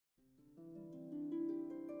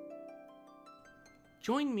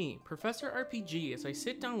Join me, Professor RPG, as I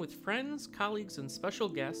sit down with friends, colleagues, and special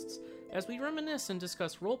guests as we reminisce and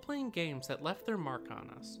discuss role playing games that left their mark on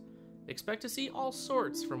us. Expect to see all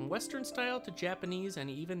sorts, from Western style to Japanese and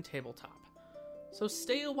even tabletop. So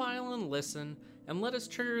stay a while and listen, and let us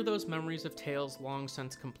trigger those memories of tales long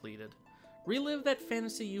since completed. Relive that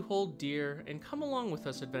fantasy you hold dear, and come along with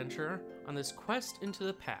us, adventurer, on this quest into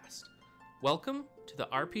the past. Welcome to the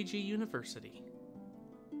RPG University.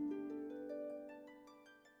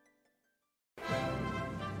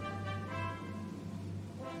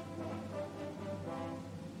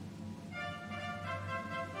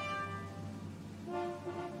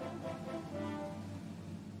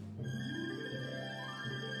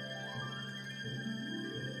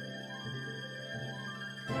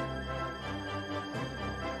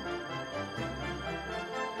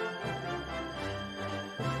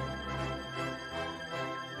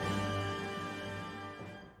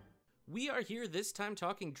 We are here this time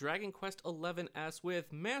talking Dragon Quest XI-S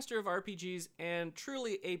with Master of RPGs and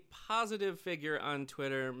truly a positive figure on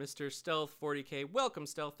Twitter, Mr. Stealth40k. Welcome,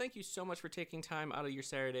 Stealth. Thank you so much for taking time out of your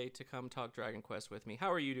Saturday to come talk Dragon Quest with me.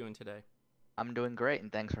 How are you doing today? I'm doing great,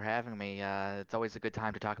 and thanks for having me. It's always a good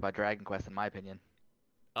time to talk about Dragon Quest, in my opinion.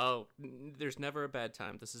 Oh, there's never a bad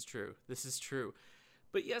time. This is true. This is true.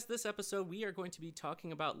 But yes, this episode we are going to be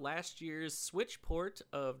talking about last year's Switch port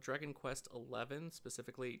of Dragon Quest XI,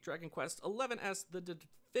 specifically Dragon Quest XI-S, the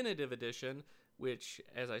Definitive Edition, which,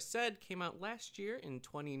 as I said, came out last year in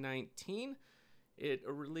 2019. It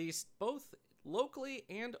released both locally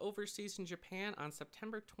and overseas in Japan on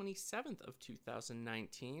September 27th of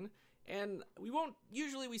 2019. And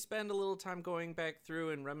we spend a little time going back through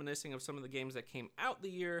and reminiscing of some of the games that came out the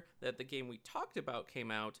year that the game we talked about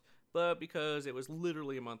came out. But because it was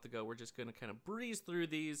literally a month ago, we're just going to kind of breeze through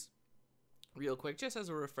these real quick, just as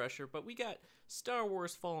a refresher. But we got Star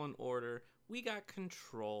Wars Fallen Order, we got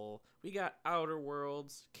Control, we got Outer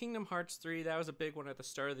Worlds, Kingdom Hearts 3, that was a big one at the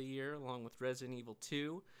start of the year, along with Resident Evil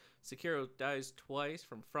 2. Sekiro Dies Twice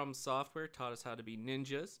from Software taught us how to be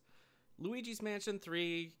ninjas. Luigi's Mansion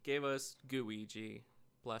 3 gave us Gooigi.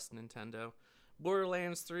 Bless Nintendo.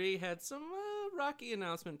 Borderlands 3 had some rocky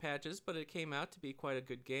announcement patches, but it came out to be quite a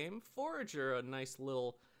good game. Forager, a nice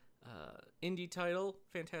little indie title,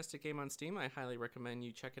 fantastic game on Steam. I highly recommend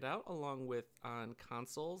you check it out, along with on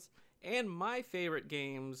consoles. And my favorite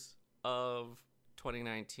games of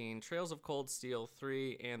 2019, Trails of Cold Steel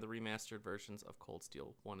 3 and the remastered versions of Cold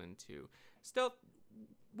Steel 1 and 2. Stealth,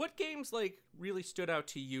 what games really stood out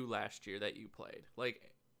to you last year that you played,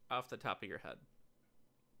 off the top of your head?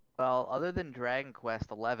 Well, other than Dragon Quest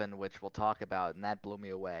XI, which we'll talk about, and that blew me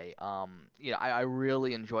away. I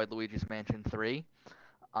really enjoyed Luigi's Mansion 3.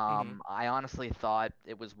 Mm-hmm. I honestly thought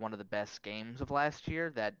it was one of the best games of last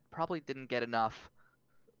year that probably didn't get enough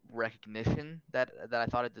recognition that I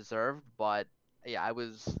thought it deserved. But yeah, I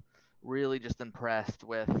was really just impressed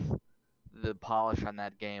with the polish on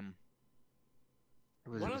that game. It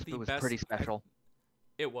was One it was, of the it was best. pretty special.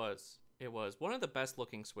 It was. It was one of the best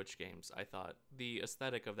looking Switch games. I thought the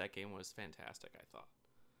aesthetic of that game was fantastic. I thought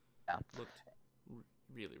Yeah. looked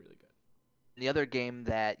really, really good. The other game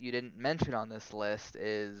that you didn't mention on this list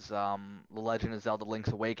is The Legend of Zelda: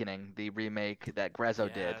 Link's Awakening, the remake that Grezzo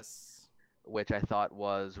did, Yes, which I thought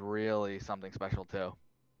was really something special too.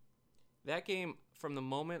 that game. From the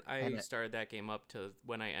moment I And started that game up to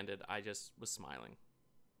when I ended, I just was smiling.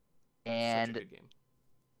 It was such a and good game.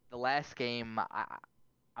 the last game,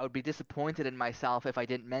 I would be disappointed in myself if I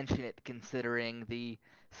didn't mention it, considering the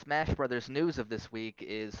Smash Brothers news of this week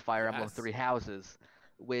is Fire Emblem Yes, Three Houses,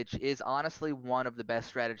 which is honestly one of the best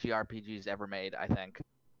strategy RPGs ever made, I think.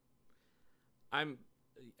 I'm.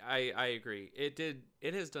 I agree.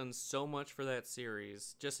 It has done so much for that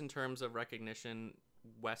series, just in terms of recognition.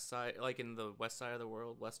 West side, in the west side of the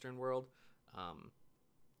world, Western world. Um,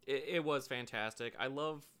 it was fantastic. I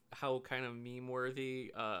love how kind of meme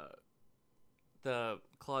worthy the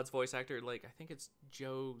Claude's voice actor, I think it's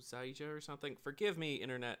Joe Zaija or something. Forgive me,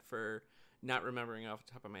 internet, for not remembering off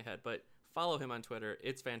the top of my head, but follow him on Twitter.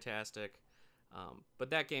 It's fantastic. But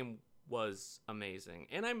that game was amazing,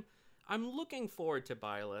 and I'm looking forward to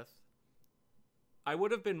Byleth. I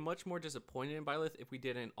would have been much more disappointed in Byleth if we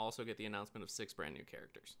didn't also get the announcement of 6 brand new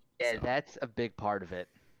characters. Yeah, So, that's a big part of it,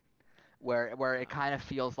 where it um, kind of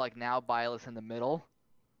feels like now Byleth's in the middle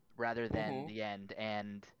rather than mhm. the end.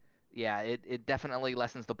 And yeah, it definitely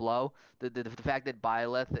lessens the blow. The fact that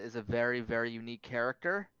Byleth is a very, very unique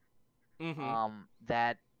character, Mhm.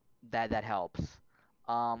 that that helps.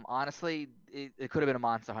 Honestly, it could have been a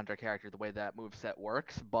Monster Hunter character the way that moveset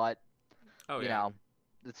works, but Oh you yeah. know,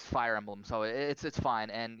 it's Fire Emblem, so it's fine.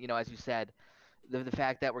 And as you said, the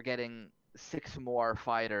fact that we're getting 6 more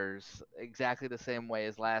fighters exactly the same way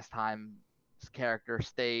as last time's character,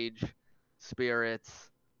 stage, spirits,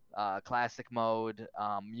 classic mode,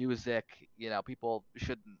 music. People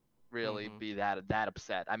shouldn't really Mm-hmm. be that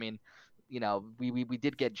upset. I mean, we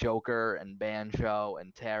did get Joker and Banjo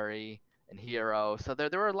and Terry and Hero, so there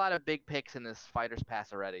were a lot of big picks in this Fighters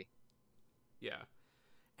Pass already. Yeah.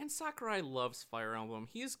 And Sakurai loves Fire Emblem.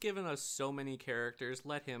 He's given us so many characters.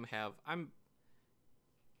 Let him have.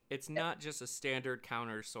 It's not just a standard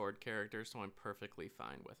counter sword character, so I'm perfectly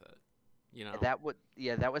fine with it. You know? That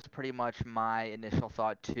was pretty much my initial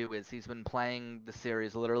thought too. Is he's been playing the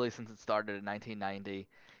series literally since it started in 1990.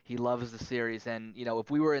 He loves the series, and if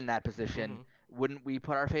we were in that position, Mm-hmm. wouldn't we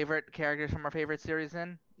put our favorite characters from our favorite series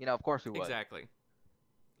in? Of course we would. Exactly.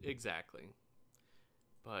 Exactly.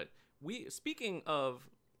 But speaking of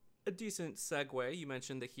a decent segue, you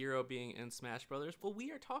mentioned the hero being in Smash Brothers. Well,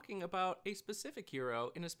 we are talking about a specific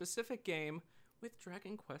hero in a specific game with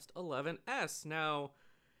Dragon Quest XI-S. Now,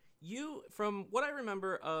 from what I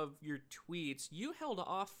remember of your tweets, you held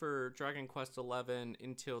off for Dragon Quest XI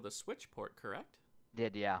until the Switch port, correct?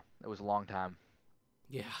 Yeah. It was a long time.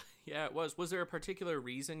 Yeah, yeah, it was. Was there a particular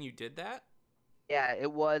reason you did that? Yeah,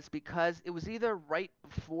 it was because it was either right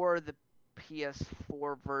before the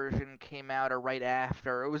PS4 version came out or right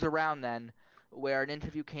after. It was around then where an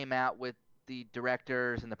interview came out with the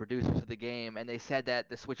directors and the producers of the game, and they said that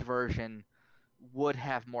the Switch version would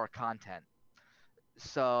have more content.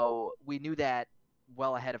 So we knew that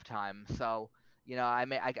well ahead of time. So I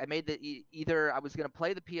made either I was gonna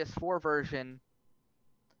play the PS4 version,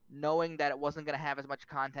 knowing that it wasn't gonna have as much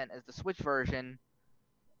content as the Switch version,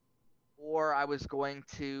 or I was going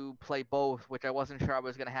to play both, which I wasn't sure I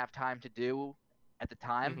was going to have time to do at the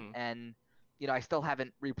time. Mm-hmm. And I still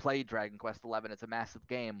haven't replayed Dragon Quest XI. It's a massive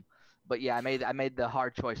game, but yeah, I made the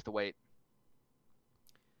hard choice to wait.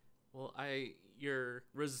 Well, your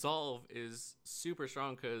resolve is super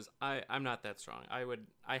strong because I'm not that strong.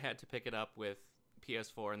 I had to pick it up with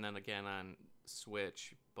PS4 and then again on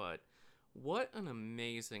Switch. But what an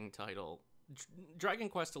amazing title Dragon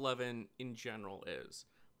Quest XI in general is.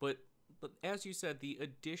 But as you said, the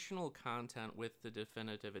additional content with the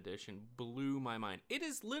definitive edition blew my mind. It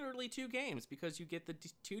is literally 2 games because you get the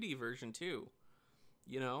 2D version too.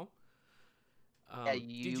 You know. Yeah, Did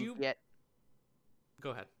you you get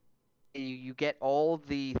go ahead? you get all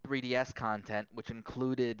the 3DS content, which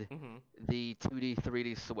included Mm-hmm. the 2D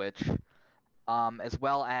 3D Switch, as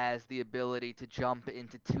well as the ability to jump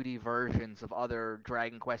into 2D versions of other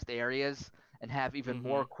Dragon Quest areas and have even Mm-hmm.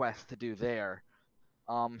 more quests to do there.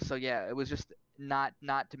 So yeah, it was just not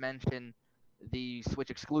to mention the Switch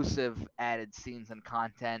exclusive added scenes and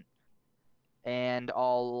content and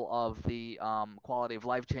all of the quality of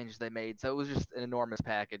life changes they made. So it was just an enormous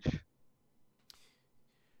package.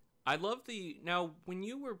 I love the now when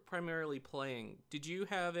you were primarily playing, did you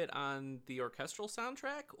have it on the orchestral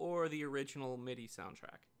soundtrack or the original MIDI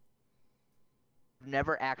soundtrack? I've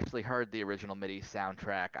never actually heard the original MIDI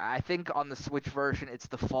soundtrack. I think on the Switch version it's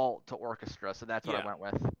default to orchestra, so that's what I Yeah. went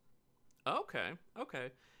with. Okay.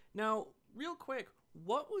 Okay. Now, real quick,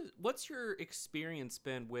 what's your experience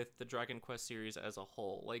been with the Dragon Quest series as a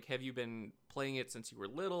whole? Like, have you been playing it since you were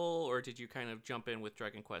little, or did you kind of jump in with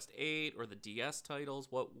Dragon Quest 8 or the DS titles?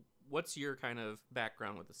 What's your kind of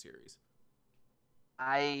background with the series?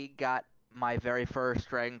 I got my very first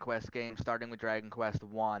Dragon Quest game starting with Dragon Quest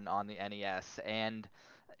 1 on the NES, and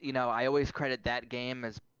I always credit that game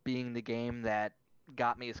as being the game that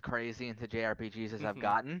got me as crazy into JRPGs as I've Mm-hmm.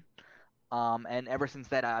 gotten. And ever since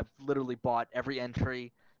that, I've literally bought every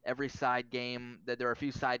entry, every side game. That there are a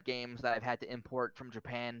few side games that I've had to import from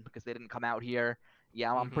Japan because they didn't come out here.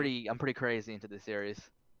 Yeah, Mm-hmm. I'm pretty crazy into this series.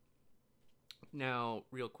 Now,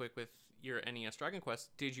 real quick with your NES Dragon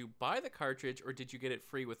Quest, did you buy the cartridge or did you get it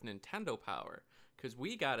free with Nintendo Power? Because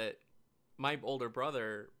we got it, my older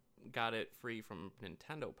brother got it free from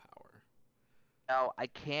Nintendo Power. No, I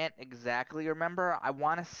can't exactly remember. I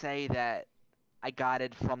want to say that I got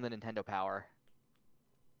it from the Nintendo Power.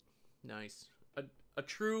 Nice. A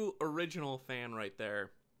true original fan right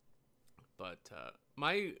there. But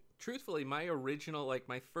truthfully, my original, like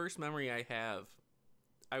my first memory I have,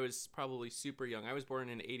 I was probably super young. I was born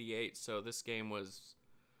in '88, so this game was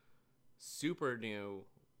super new.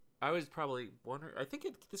 I was probably born. I think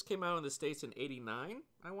this came out in the States in '89.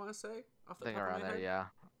 I want to say off I the think top of around my there, head. yeah.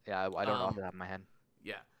 Yeah, I don't know off Um, the top of my head.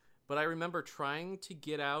 yeah. But I remember trying to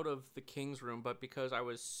get out of the king's room, but because I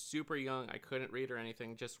was super young, I couldn't read or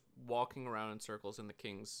anything, just walking around in circles in the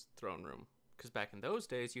king's throne room. Because back in those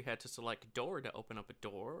days, you had to select a door to open up a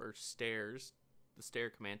door or stairs, the stair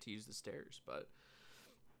command to use the stairs. But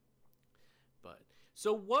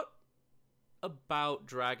so about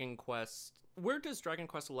Dragon Quest. Where does Dragon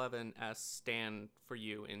Quest XI S stand for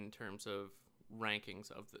you in terms of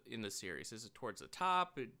rankings in the series? Is it towards the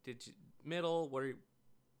top? Middle?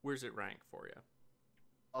 Where's it rank for you?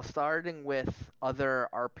 Well, starting with other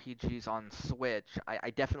RPGs on Switch,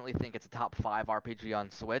 I definitely think it's a top 5 RPG on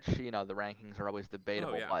Switch. The rankings are always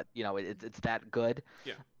Oh debatable, yeah, but it's that good.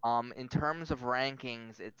 yeah. In terms of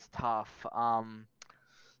rankings, it's tough.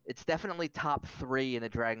 It's definitely top 3 in the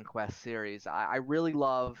Dragon Quest series. I really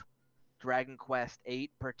love Dragon Quest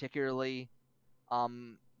VIII, particularly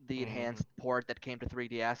the Mm-hmm. enhanced port that came to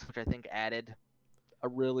 3DS, which I think added a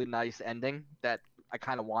really nice ending that I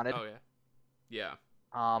kind of wanted. Oh yeah, yeah.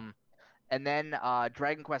 Um, and then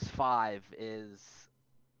Dragon Quest V is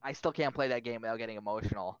I still can't play that game without getting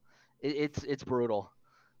emotional. It's brutal.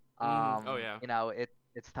 Mm-hmm. Oh yeah.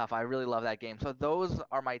 It's tough. I really love that game. So those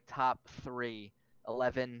are my top 3,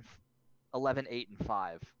 11, 11, 8, and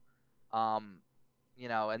 5. Um,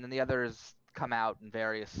 and then the others come out in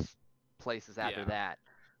various places after Yeah. that.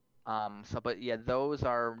 But yeah, those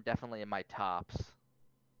are definitely in my tops.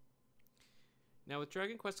 Now with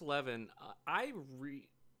Dragon Quest XI,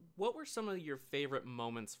 what were some of your favorite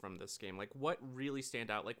moments from this game? Like, what really stand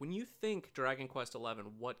out? Like, when you think Dragon Quest XI,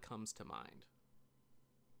 what comes to mind?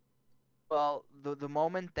 Well, the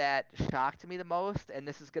moment that shocked me the most, and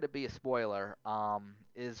this is going to be a spoiler,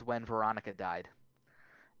 is when Veronica died.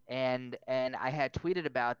 And I had tweeted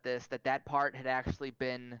about this that part had actually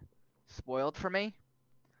been spoiled for me.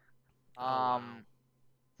 Oh wow. Um,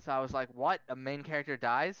 so I was like, "What? A main character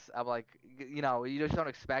dies?" I'm like, you just don't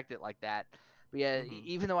expect it like that. But yeah, Mm-hmm.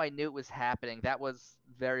 even though I knew it was happening, that was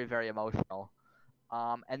very, very emotional.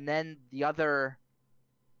 And then the other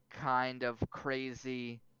kind of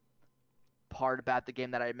crazy part about the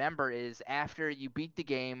game that I remember is after you beat the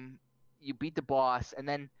game, you beat the boss, and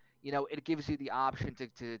then it gives you the option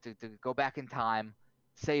to go back in time,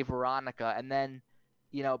 save Veronica, and then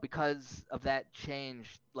because of that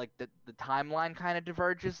change, like the timeline kind of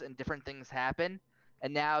diverges and different things happen,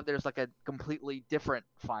 and now there's like a completely different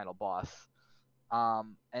final boss.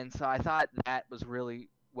 And so I thought that was really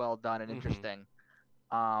well done and Mm-hmm. interesting.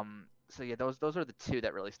 So yeah, those are the two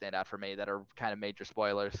that really stand out for me that are kind of major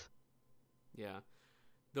spoilers. Yeah.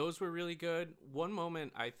 Those were really good. One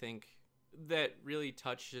moment I think that really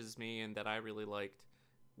touches me and that I really liked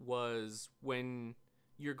was when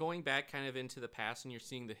you're going back kind of into the past and you're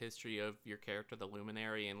seeing the history of your character, the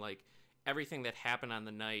Luminary, and like everything that happened on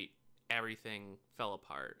the night, everything fell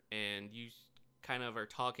apart. And you kind of are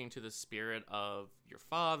talking to the spirit of your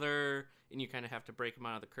father, and you kind of have to break him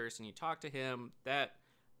out of the curse and you talk to him. That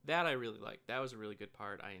I really liked. That was a really good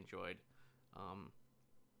part I enjoyed. Um,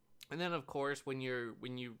 and then of course when you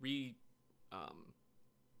um,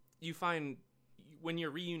 you find when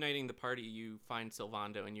you're reuniting the party, you find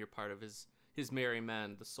Sylvando and you're part of his merry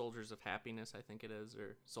men, the Soldiers of Happiness, I think it is,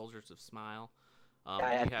 or Soldiers of Smile. Yeah,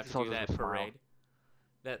 And yeah, you have to do Soldiers of that Smile. parade.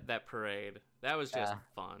 That parade, that was just Yeah.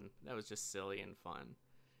 fun. That was just silly and fun.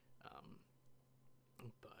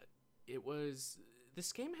 But it was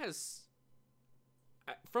this game has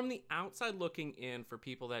from the outside looking in, for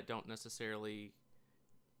people that don't necessarily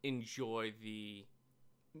enjoy the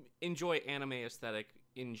enjoy anime aesthetic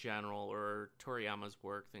in general or Toriyama's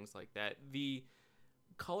work, things like that. The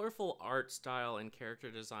colorful art style and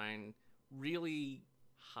character design really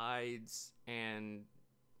hides and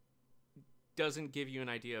doesn't give you an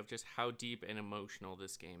idea of just how deep and emotional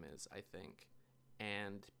this game is, I think.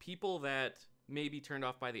 And people that may be turned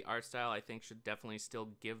off by the art style, I think should definitely still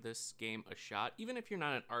give this game a shot. Even if you're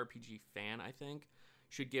not an RPG fan, I think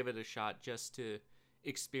should give it a shot just to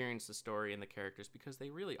experience the story and the characters, because they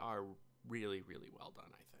really are really, really well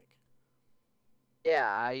done, I think. Yeah,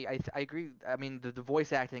 I agree. I mean, the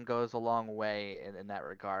voice acting goes a long way in that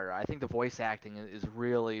regard. I think the voice acting is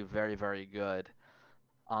really very, very good.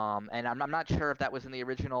 And I'm not sure if that was in the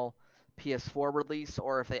original PS4 release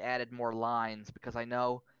or if they added more lines, because I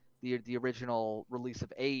know the original release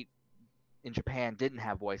of 8 in Japan didn't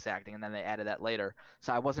have voice acting, and then they added that later.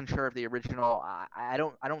 So I wasn't sure if the original. I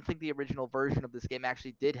don't think the original version of this game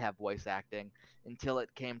actually did have voice acting until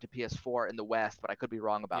it came to PS4 in the West, but I could be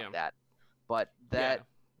wrong about Yeah. that. But Yeah. that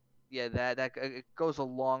yeah, that it goes a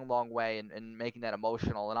long, long way in making that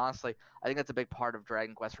emotional. And honestly, I think that's a big part of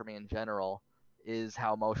Dragon Quest for me in general, is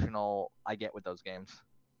how emotional I get with those games.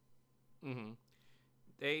 Mm-hmm.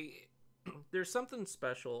 They there's something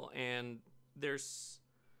special, and there's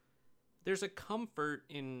there's a comfort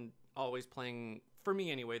in always playing, for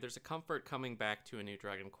me anyway, there's a comfort coming back to a new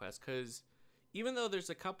Dragon Quest, because even though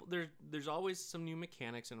there's always some new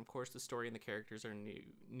mechanics, and of course the story and the characters are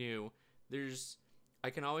new, there's I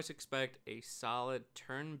can always expect a solid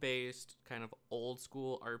turn-based kind of old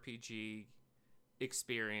school RPG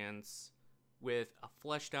experience with a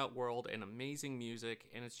fleshed out world and amazing music,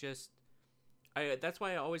 and it's just that's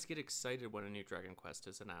why I always get excited when a new Dragon Quest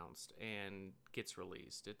is announced and gets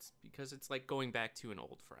released. It's because it's like going back to an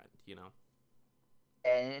old friend, you know.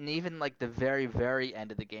 And even like the very very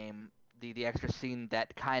end of the game, the extra scene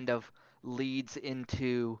that kind of leads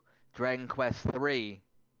into Dragon Quest 3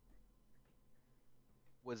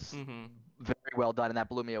 was Mhm. very well done, and that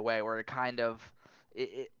blew me away. Where it kind of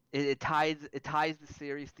it ties the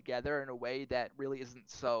series together in a way that really isn't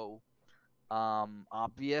so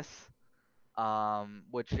obvious.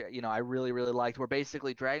 Which I really really liked. Where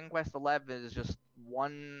basically Dragon Quest 11 is just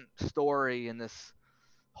one story in this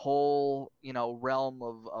whole realm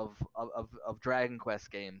of Dragon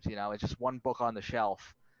Quest games. It's just one book on the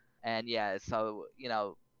shelf, and yeah, so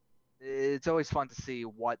it's always fun to see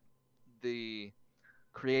what the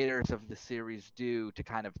creators of the series do to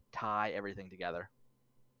kind of tie everything together.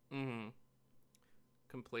 Mhm.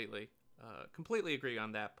 Completely. Completely agree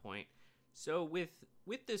on that point. So with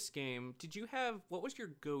this game, did you have what was your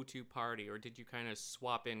go-to party, or did you kind of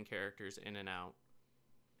swap in characters in and out?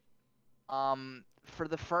 For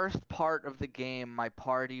the first part of the game, my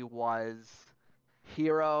party was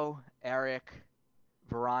Hero, Eric,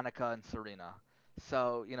 Veronica, and Serena.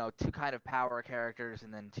 So, two kind of power characters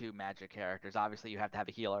and then two magic characters. Obviously, you have to have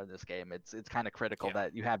a healer in this game. It's kind of critical Yeah.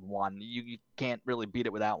 that you have one. You can't really beat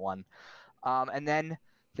it without one. And then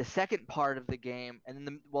the second part of the game, and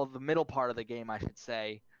then the middle part of the game, I should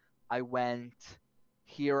say, I went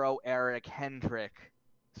Hero, Eric, Hendrik,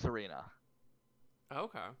 Serena.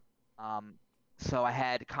 Okay. Um, so I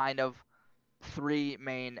had kind of three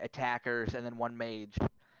main attackers and then one mage.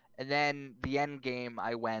 And then the end game,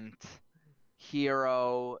 I went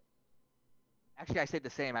Hero. Actually, I stayed the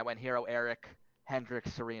same. I went Hero, Eric, Hendrik,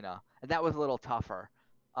 Serena, and that was a little tougher.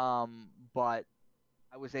 But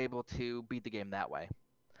I was able to beat the game that way.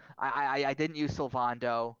 I didn't use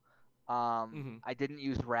Sylvando. Mhm. I didn't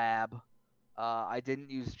use Rab. I didn't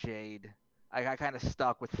use Jade. I kind of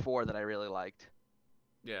stuck with four that I really liked.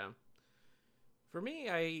 Yeah. For me,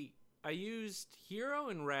 I used Hero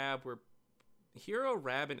and Rab were Hero,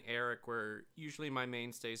 Rab, and Eric were usually my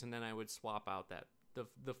mainstays, and then I would swap out that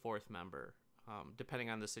the fourth member, depending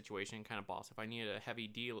on the situation, kind of boss. If I needed a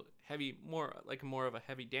heavy more of a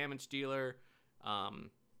heavy damage dealer,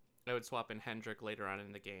 um, I would swap in Hendrik later on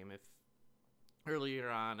in the game. If earlier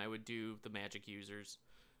on, I would do the magic users.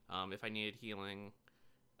 If I needed healing,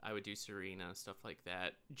 I would do Serena, stuff like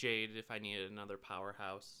that. Jade, if I needed another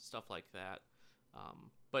powerhouse, stuff like that.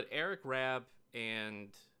 But Eric, Rab,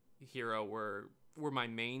 and Hero were my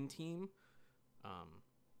main team. Um,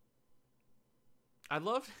 I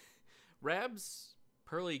loved Rab's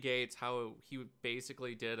Pearly Gates. How he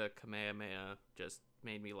basically did a Kamehameha just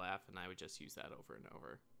made me laugh, and I would just use that over and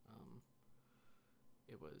over.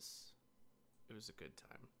 It was it was a good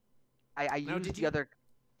time. I Now, used did the you other.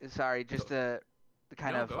 Sorry, go? just the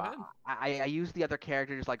kind No, of. go ahead. I used the other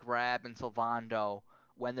characters like Rab and Sylvando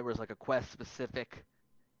when there was like a quest specific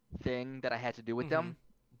thing that I had to do with Mm-hmm. them.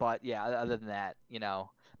 But yeah, other than that.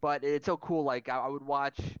 But it's so cool. Like I would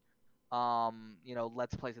watch,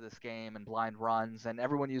 let's plays of this game and blind runs, and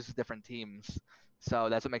everyone uses different teams. So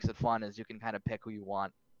that's what makes it fun is you can kind of pick who you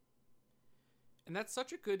want. And that's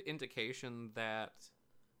such a good indication that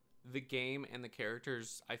the game and the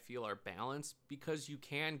characters I feel are balanced because you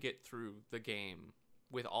can get through the game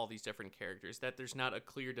with all these different characters. That there's not a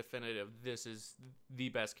clear definitive this is the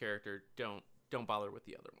best character. Don't bother with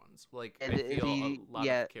the other ones. Like And I feel a lot of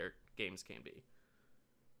yeah, games can be.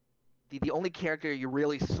 the only character you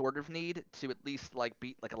really sort of need to at least like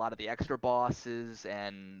beat like a lot of the extra bosses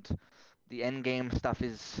and the end game stuff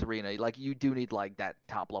is Serena. Like you do need like that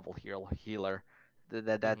top level healer.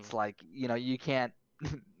 Mm-hmm. That's like you can't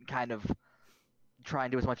kind of try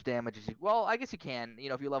and do as much damage as you. Well, I guess you can.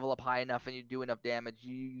 If you level up high enough and you do enough damage,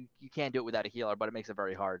 you can do it without a healer, but it makes it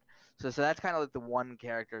very hard. So that's kind of like the one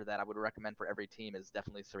character that I would recommend for every team is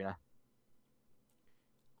definitely Serena.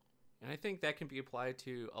 And I think that can be applied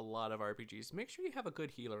to a lot of RPGs. Make sure you have a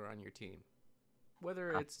good healer on your team,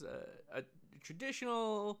 whether Yeah. it's a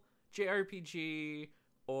traditional JRPG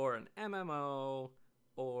or an MMO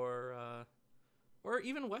or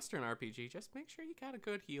even Western RPG. Just make sure you got a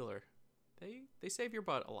good healer. They save your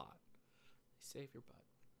butt a lot. They save your butt.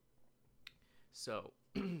 So,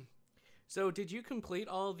 so did you complete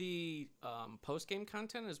all the post game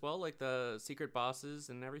content as well, like the secret bosses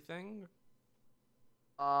and everything?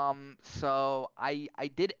 So I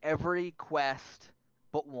did every quest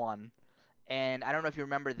but one, And I don't know if you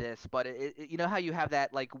remember this, but you know how you have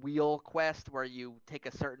that like wheel quest where you take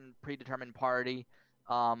a certain predetermined party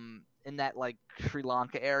in that like Sri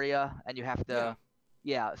Lanka area, and you have Yeah. to,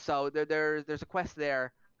 yeah. So there's a quest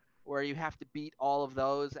there where you have to beat all of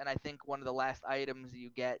those, and I think one of the last items you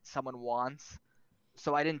get someone wants.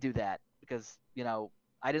 So I didn't do that because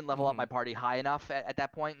I didn't level up Mm-hmm. my party high enough at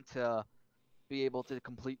that point to be able to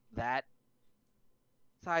complete that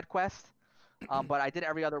side quest. But I did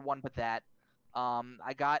every other one but that.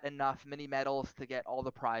 I got enough mini medals to get all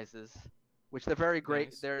the prizes, which they're very great.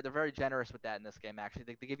 Nice. They're very generous with that in this game. Actually,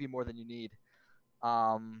 they give you more than you need.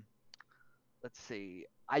 Um, let's see.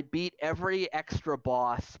 I beat every extra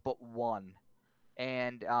boss but one,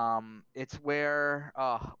 and it's where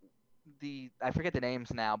the I forget the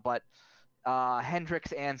names now, but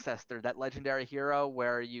Hendrick's ancestor, that legendary hero,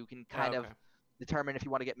 where you can Oh, kind of okay. determine if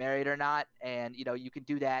you want to get married or not, and you can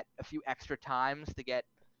do that a few extra times to get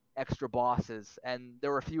extra bosses, and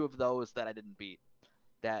there were a few of those that I didn't beat.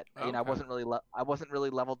 That I Okay. wasn't really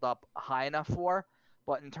leveled up high enough for.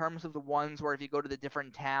 But in terms of the ones where if you go to the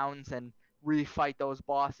different towns and refight those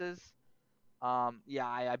bosses, yeah,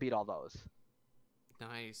 I beat all those.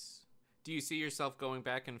 Nice. Do you see yourself going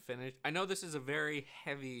back and finish? I know this is a very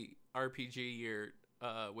heavy RPG year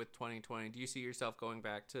with 2020. Do you see yourself going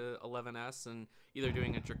back to 11S and either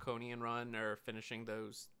doing a draconian run or finishing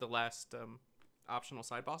the last optional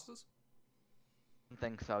side bosses? I don't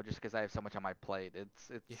think so, just because I have so much on my plate. It's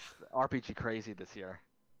Yeah. RPG crazy this year.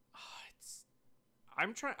 It's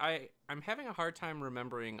I'm having a hard time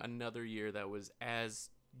remembering another year that was as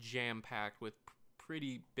jam packed with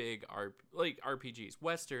pretty big RPGs,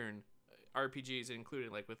 Western RPGs,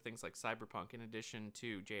 including like with things like Cyberpunk, in addition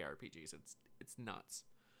to JRPGs. It's nuts.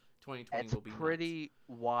 2020 It's will be nuts. pretty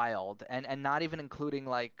wild, and not even including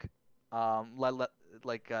like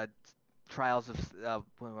like Trials of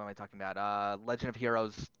what am I talking about? Legend of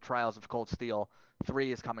Heroes: Trials of Cold Steel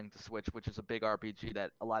 3 is coming to Switch, which is a big RPG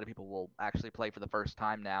that a lot of people will actually play for the first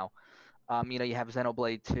time now. You have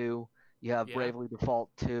Xenoblade 2, you have Yeah, Bravely Default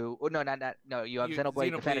 2. Oh no, not no, you have you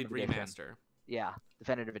Xenoblade Xenoblade Definitive Edition. remaster. Yeah,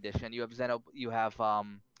 Definitive Edition. You have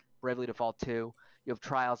Bravely Default 2. You have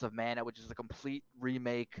Trials of Mana, which is a complete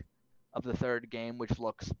remake of the third game, which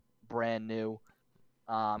looks brand new.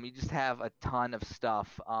 You just have a ton of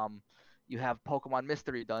stuff. You have Pokemon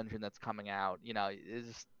Mystery Dungeon that's coming out. It's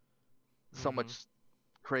just so Mm-hmm. much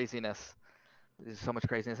craziness. There's so much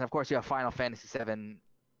craziness. And of course, you have Final Fantasy VII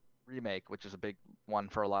remake, which is a big one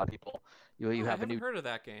for a lot of people. You Oh, I have a haven't new. heard of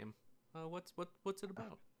that game. What's it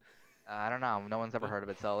about? I don't know. No one's ever The heard of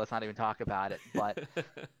it, so let's not even talk about it. But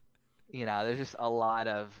there's just a lot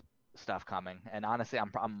of stuff coming, and honestly,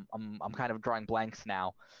 I'm kind of drawing blanks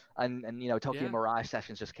now. And Tokyo Yeah, Mirage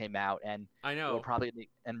Sessions just came out, and I know. we're probably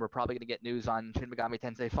gonna get news on Shin Megami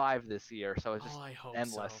Tensei 5 this year, so it's Oh, just I hope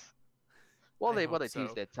endless. so. Well, I they hope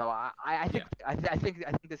teased so. it, so I Yeah. think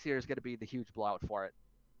I think this year is gonna be the huge blowout for it.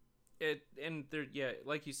 It and there, yeah,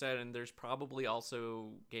 like you said, and there's probably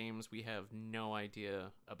also games we have no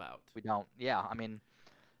idea about. We don't. Yeah, I mean,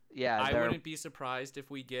 yeah, I they're wouldn't be surprised if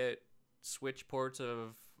we get Switch ports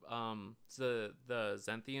of the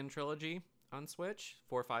Zenthian trilogy on Switch,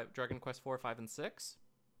 4, 5, Dragon Quest 4, 5, and 6.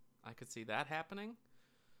 I could see that happening.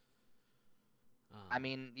 I Um,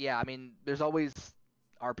 mean, yeah, I mean, there's always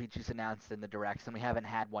RPGs announced in the directs, and we haven't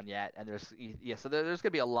had one yet. And so there's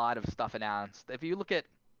gonna be a lot of stuff announced. If you look at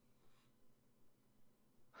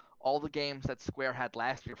all the games that Square had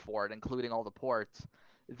last year for it, including all the ports,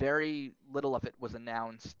 very little of it was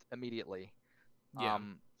announced immediately. yeah,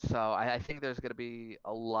 So I think there's gonna be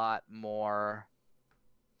a lot more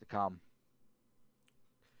to come.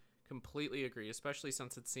 completely agree. Especially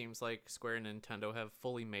since it seems like Square and Nintendo have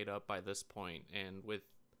fully made up by this point, and with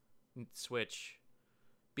Switch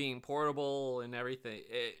being portable and everything,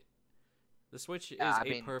 the Switch Yeah, is I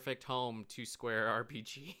a mean, perfect home to Square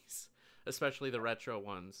RPGs, especially the retro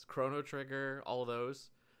ones. Chrono Trigger, all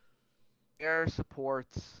those. Square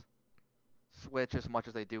supports Switch as much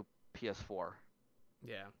as they do PS4,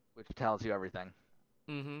 Yeah. which tells you everything.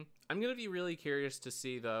 I'm going to be really curious to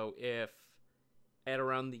see, though, if at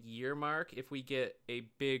around the year mark, if we get a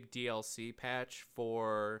big DLC patch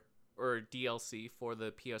or DLC for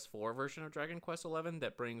the PS4 version of Dragon Quest XI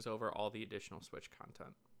that brings over all the additional Switch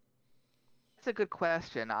content. That's a good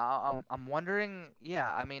question. I'm wondering.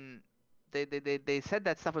 Yeah, I mean, they said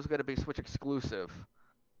that stuff was going to be Switch exclusive.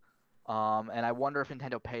 And I wonder if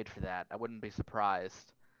Nintendo paid for that. I wouldn't be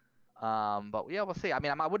surprised. But yeah, we'll see. I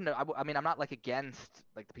mean, I wouldn't. I mean, I'm not like against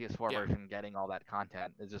like the PS4 Yeah. version getting all that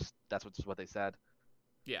content. It's just just what they said.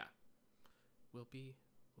 Yeah. Will be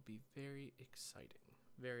very exciting.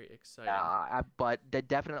 very exciting. But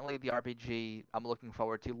definitely the RPG I'm looking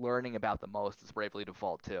forward to learning about the most is Bravely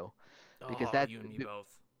Default 2, because Oh, you and me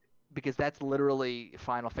both. that's literally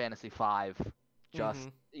Final Fantasy V, just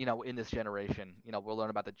Mm-hmm. in this generation. We'll learn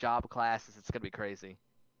about the job classes. It's gonna be crazy.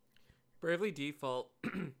 Bravely Default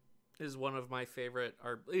is one of my favorite,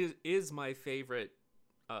 or is my favorite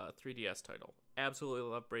 3DS title. Absolutely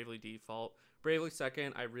love Bravely Default. Bravely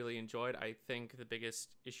Second, I really enjoyed. I think the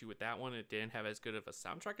biggest issue with that one, it didn't have as good of a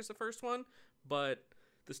soundtrack as the first one, but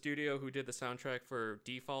the studio who did the soundtrack for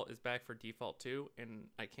Default is back for Default 2, and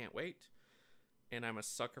I can't wait. And I'm a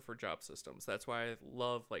sucker for job systems. That's why I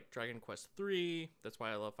love like Dragon Quest 3. That's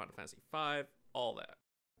why I love Final Fantasy 5. All that.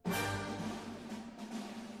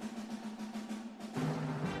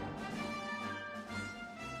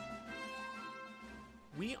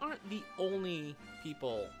 We aren't the only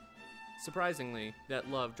people, surprisingly,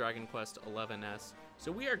 that love Dragon Quest XI's,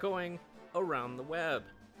 so we are going around the web.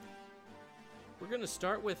 We're going to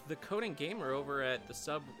start with the Coding Gamer over at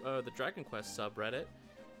the Dragon Quest subreddit.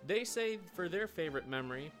 They say for their favorite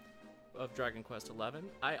memory of Dragon Quest XI,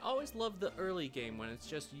 I always love the early game when it's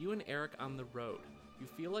just you and Eric on the road. You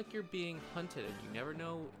feel like you're being hunted and you never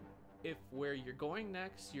know if where you're going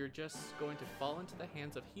next, you're just going to fall into the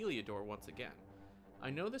hands of Heliodor once again. I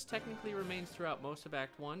know this technically remains throughout most of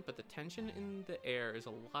Act 1, but the tension in the air is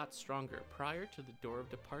a lot stronger prior to the door of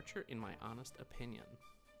departure, in my honest opinion.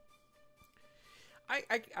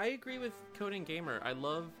 I agree with Coding Gamer. I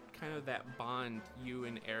love kind of that bond you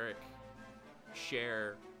and Eric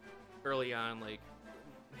share early on, like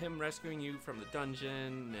him rescuing you from the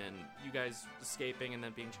dungeon and you guys escaping and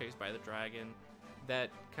then being chased by the dragon. That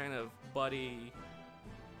kind of buddy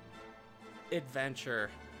adventure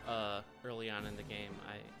early on in the game,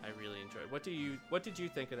 I really enjoyed. What did you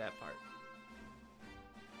think of that part?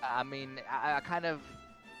 I mean, I kind of,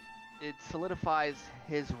 it solidifies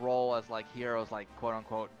his role as like Hiro's like quote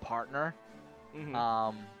unquote partner.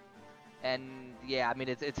 Mm-hmm. And yeah, I mean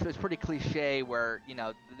it's pretty cliche where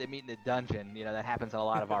they meet in the dungeon. That happens in a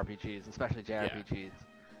lot of RPGs, especially JRPGs.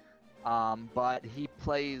 Yeah. But he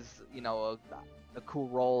plays a cool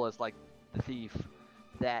role as like the thief.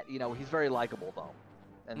 That he's very likable though.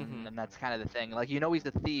 And that's kind of the thing. Like, he's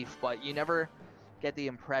the thief, but you never get the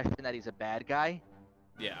impression that he's a bad guy.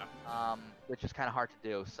 Yeah. Which is kind of hard to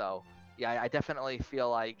do. So, yeah, I definitely feel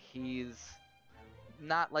like he's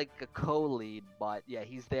not like a co-lead, but yeah,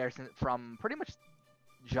 he's there from pretty much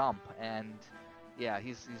jump. And yeah,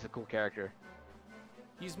 he's a cool character.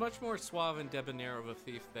 He's much more suave and debonair of a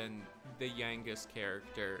thief than the Yangus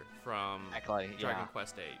character from Dragon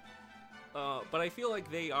Quest VIII. But I feel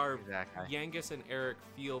like they are Yangus and Eric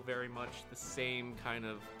feel very much the same kind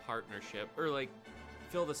of partnership, or like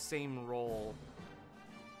fill the same role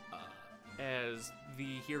as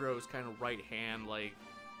the hero's kind of right hand, like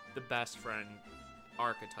the best friend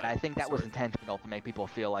archetype. And I think that was intentional to make people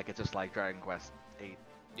feel like it's just like Dragon Quest VIII.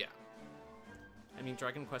 Yeah. I mean,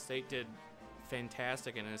 Dragon Quest VIII did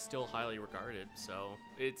fantastic and is still highly regarded, so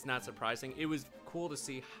it's not surprising. It was cool to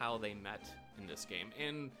see how they met in this game.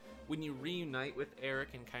 And when you reunite with Eric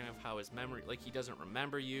and kind of how his memory, like he doesn't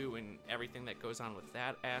remember you and everything that goes on with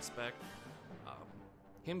that aspect,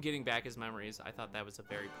 him getting back his memories, I thought that was a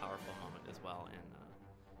very powerful moment as well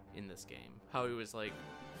in this game. How he was like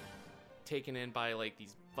taken in by like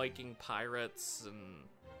these Viking pirates and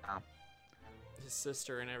his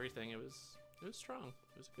sister and everything. It was strong.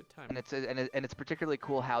 It was a good time. And it's particularly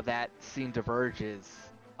cool how that scene diverges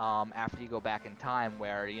after you go back in time,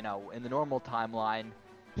 where in the normal timeline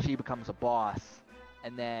she becomes a boss,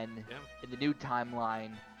 and then in the new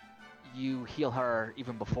timeline you heal her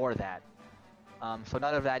even before that. So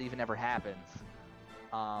none of that even ever happens.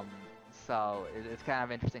 So it's kind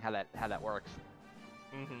of interesting how that works.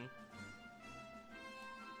 Mm-hmm.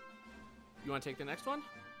 You want to take the next one?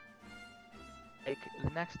 Take the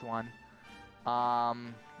next one.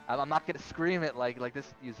 I'm not gonna scream it like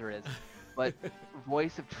this user is, but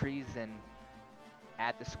Voice of Treason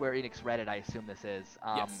at the Square Enix Reddit, I assume this is,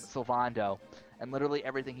 yes. Sylvando, and literally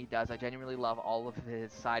everything he does, I genuinely love all of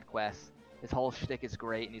his side quests. His whole shtick is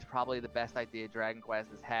great, and he's probably the best idea Dragon Quest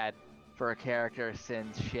has had for a character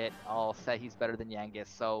since I'll say he's better than Yangus,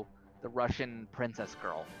 so the Russian princess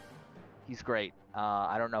girl. He's great.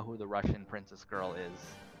 I don't know who the Russian princess girl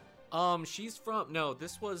is. She's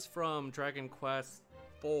this was from Dragon Quest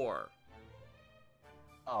 4.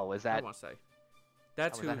 Oh, is that? I want to say.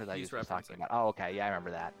 That's who he's referencing. About. Oh, okay. Yeah, I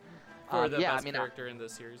remember that. For the best character in the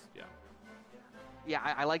series, yeah. Yeah,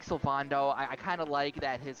 I like Sylvando. I kind of like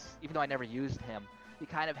that even though I never used him, he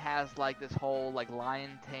kind of has like this whole like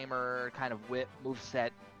lion tamer kind of whip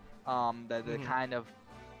moveset. The kind of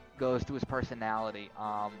goes to his personality.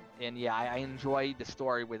 And yeah, I enjoy the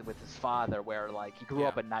story with his father, where like he grew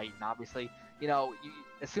up a knight, and obviously,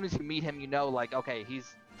 as soon as you meet him, like, okay,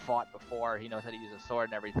 he's fought before, he knows how to use a sword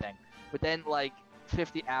and everything. But then like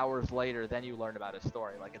 50 hours later, then you learn about his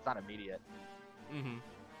story. Like, it's not immediate. Mm-hmm.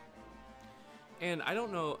 And I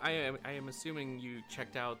don't know, I am assuming you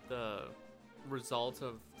checked out the results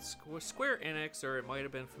of Square Enix, or it might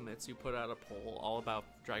have been Famitsu, put out a poll all about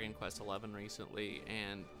Dragon Quest XI recently,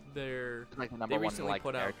 and It's like the number they one recently liked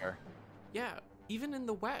put character. yeah, even in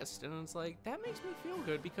the West, and it's like, that makes me feel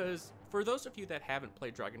good, because for those of you that haven't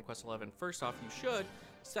played Dragon Quest XI, first off, you should.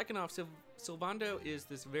 Second off, Sylvando is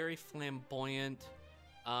this very flamboyant,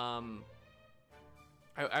 I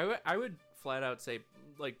would flat out say,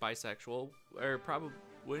 like, bisexual, or probably,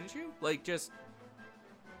 wouldn't you? Like, just...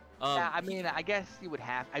 yeah, I mean, I guess you would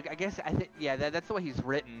have. I guess I think, yeah, that's the way he's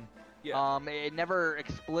written. Yeah. It never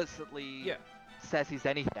explicitly says he's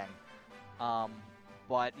anything.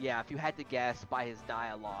 But yeah, if you had to guess by his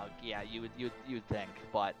dialogue, yeah, you'd think.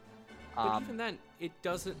 But even then, it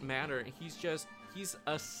doesn't matter. He's just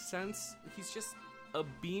a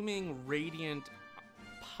beaming, radiant,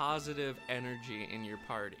 positive energy in your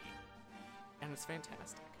party, and it's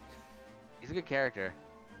fantastic. He's a good character.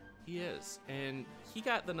 He is, and he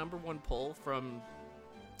got the #1 poll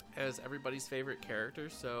as everybody's favorite character,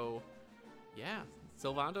 so yeah,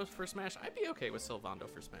 Sylvando for Smash. I'd be okay with Sylvando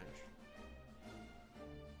for Smash.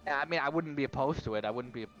 Yeah, I mean, I wouldn't be opposed to it. I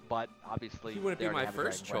wouldn't be, but obviously... He wouldn't be my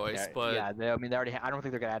first choice, but... Yeah, they already... I don't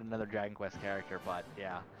think they're going to add another Dragon Quest character, but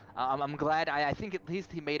yeah. I'm glad... I think at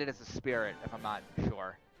least he made it as a spirit, if I'm not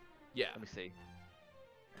sure. Yeah. Let me see.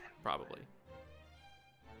 Probably.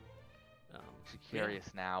 Curious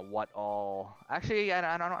now what all... Actually,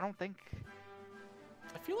 I don't think...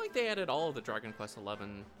 I feel like they added all of the Dragon Quest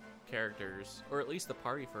XI characters, or at least the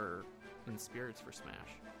party and spirits for Smash.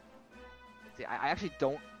 See, I actually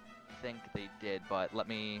don't think they did, but let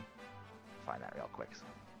me find that real quick.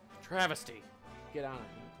 Travesty! Get on it,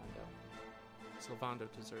 Nintendo.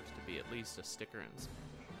 Sylvando deserves to be at least a sticker in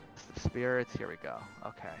Smash. Spirits, here we go.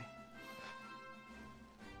 Okay.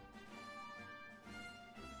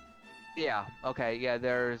 Yeah, okay, yeah,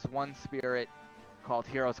 there's one spirit called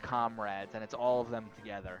Heroes Comrades, and it's all of them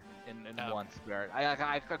together in one spirit.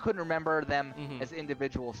 I couldn't remember them as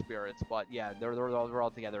individual spirits, but yeah, they're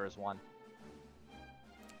all together as one.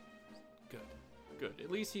 Good.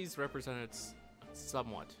 At least he's represented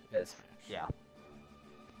somewhat in Smash. Yeah.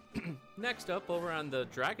 Next up, over on the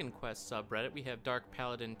Dragon Quest subreddit, we have Dark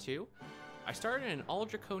Paladin 2. I started an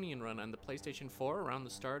all-Draconian run on the PlayStation 4 around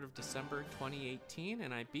the start of December 2018,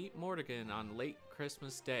 and I beat Mordegon on late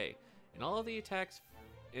Christmas Day. In all the attacks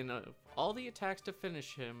to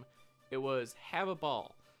finish him, it was have a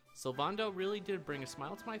ball. Sylvando really did bring a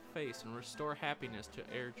smile to my face and restore happiness to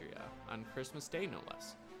Erdrea on Christmas Day, no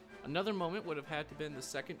less. Another moment would have had to been the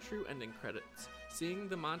second true ending credits, seeing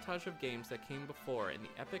the montage of games that came before and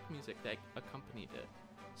the epic music that accompanied it.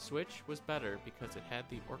 Switch was better because it had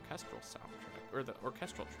the orchestral soundtrack, or the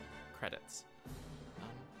orchestral credits.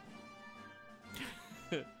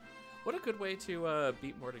 What a good way to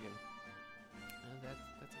beat Mordegon.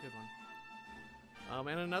 That's a good one.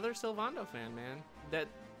 And another Sylvando fan, man. That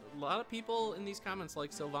a lot of people in these comments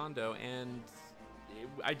like Sylvando, and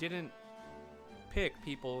I didn't pick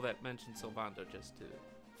people that mentioned Sylvando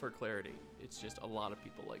for clarity. It's just a lot of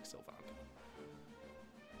people like Sylvando.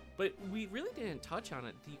 But we really didn't touch on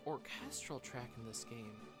it. The orchestral track in this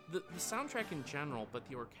game, the soundtrack in general, but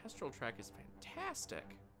the orchestral track is fantastic.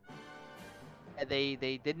 They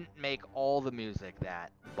didn't make all the music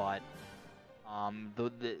but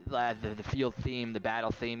the field theme, the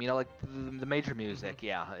battle theme, like the major music,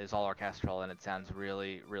 is all orchestral, and it sounds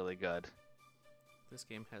really, really good. This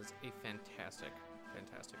game has a fantastic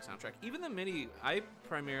soundtrack. Even the MIDI, I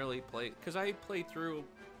primarily play, because I played through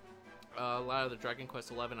a lot of the Dragon Quest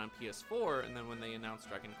XI on PS4, and then when they announced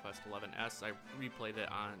Dragon Quest XI-S, I replayed it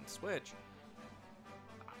on Switch.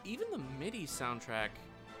 Even the MIDI soundtrack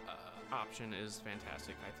option is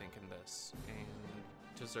fantastic, I think, in this, and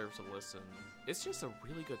deserves a listen. It's just a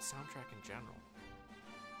really good soundtrack in general.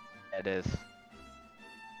 It is.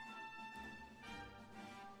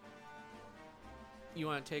 You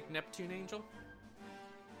want to take Neptune Angel?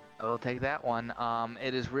 I will take that one.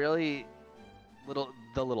 It is really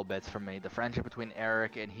the little bits for me. The friendship between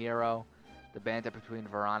Eric and Hero, the banter between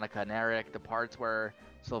Veronica and Eric, the parts where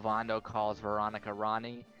Sylvando calls Veronica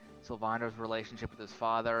Ronnie, Sylvando's relationship with his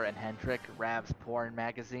father and Hendrik, Rav's porn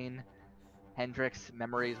magazine, Hendrik's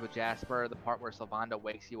memories with Jasper, the part where Sylvando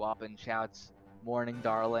wakes you up and shouts, "Morning,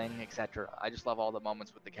 darling," etc. I just love all the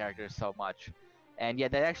moments with the characters so much. And yeah,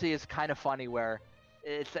 that actually is kind of funny where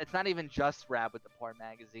it's not even just Rab with the Porn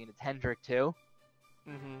magazine. It's Hendrik too.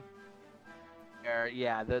 Mm-hmm.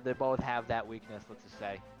 Yeah, they both have that weakness. Let's just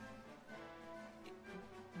say.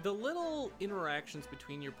 The little interactions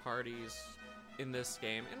between your parties in this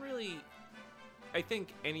game, and really, I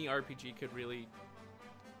think any RPG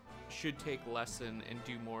should take lesson and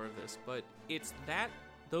do more of this, but it's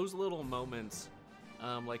those little moments,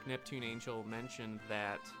 like Neptune Angel mentioned,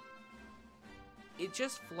 that it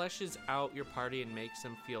just fleshes out your party and makes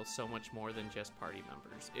them feel so much more than just party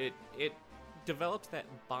members. It develops that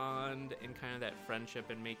bond and kind of that friendship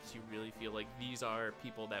and makes you really feel like these are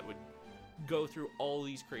people that would go through all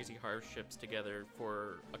these crazy hardships together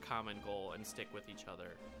for a common goal and stick with each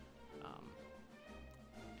other.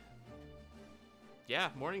 Yeah,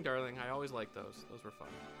 Morning Darling, I always liked those. Those were fun.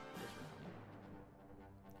 Those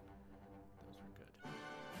were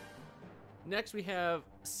good. Next we have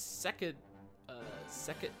Second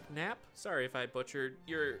Nap. Sorry if I butchered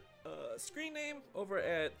your screen name over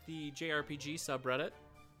at the JRPG subreddit.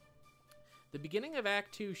 The beginning of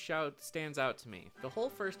Act 2 stands out to me. The whole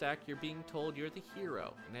first act, you're being told you're the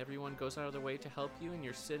hero, and everyone goes out of their way to help you, and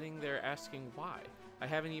you're sitting there asking why. I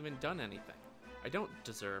haven't even done anything. I don't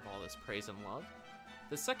deserve all this praise and love.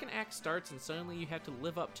 The second act starts, and suddenly you have to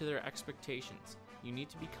live up to their expectations. You need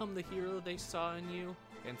to become the hero they saw in you,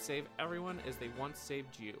 and save everyone as they once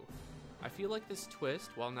saved you. I feel like this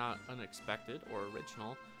twist, while not unexpected or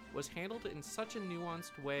original, was handled in such a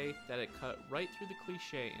nuanced way that it cut right through the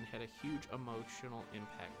cliche and had a huge emotional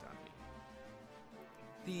impact on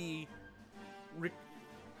me.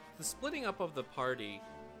 The splitting up of the party,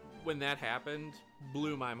 when that happened,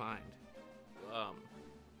 blew my mind.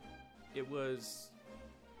 It was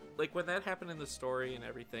like when that happened in the story and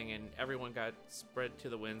everything, and everyone got spread to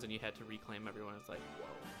the winds and you had to reclaim everyone. It's like, whoa,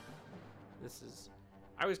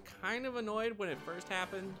 I was kind of annoyed when it first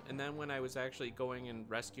happened, and then when I was actually going and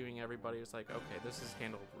rescuing everybody, it was like, okay, this is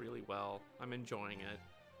handled really well. I'm enjoying it.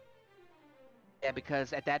 Yeah,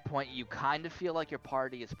 because at that point you kind of feel like your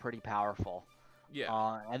party is pretty powerful.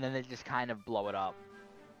 Yeah. And then they just kind of blow it up.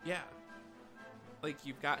 Yeah. Like,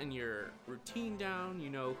 you've gotten your routine down,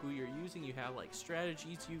 you know who you're using, you have, like,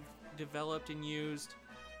 strategies you've developed and used,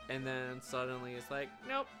 and then suddenly it's like,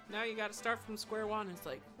 nope, now you gotta start from square one. And it's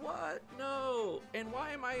like, what? No! And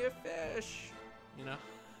why am I a fish? You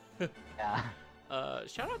know? Yeah.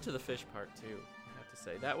 Shout out to the fish part, too, I have to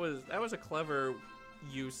say. That was a clever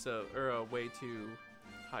use of, or a way to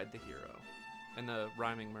hide the hero. And the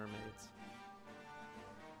rhyming mermaids.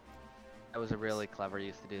 That was a really clever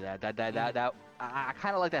use to do that. I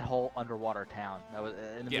kind of like that whole underwater town. That was,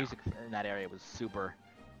 and the music in that area was super.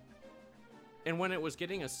 And when it was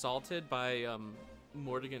getting assaulted by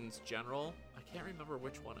Mordegon's general, I can't remember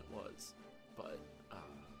which one it was, but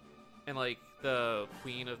and like the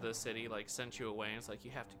queen of the city like sent you away, and it's like,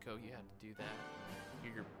 you have to go, you have to do that.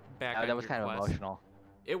 You're back. That was kind of emotional.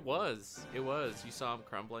 It was. You saw them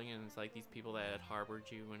crumbling, and it's like these people that had harbored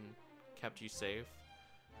you and kept you safe.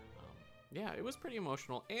 Yeah, it was pretty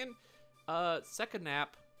emotional. And Second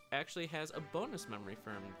Nap actually has a bonus memory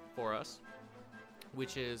for us,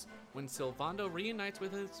 which is when Sylvando reunites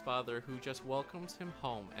with his father, who just welcomes him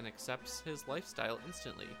home and accepts his lifestyle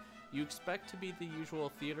instantly. You expect to be the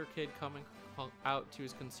usual theater kid coming out to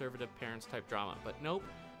his conservative parents type drama, but nope,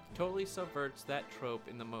 he totally subverts that trope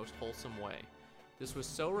in the most wholesome way. This was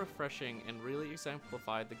so refreshing and really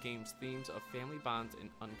exemplified the game's themes of family bonds and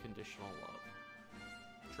unconditional love.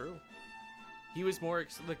 True.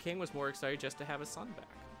 The king was more excited just to have his son back.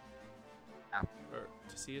 Yeah. Or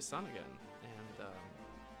to see his son again.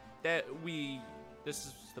 And this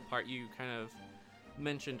is the part you kind of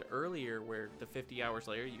mentioned earlier, where the 50 hours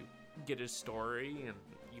later you get his story and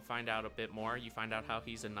you find out a bit more. You find out how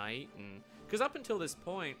he's a knight, and because up until this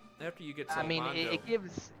point, after you get Sylvando, I mean,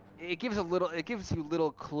 it gives you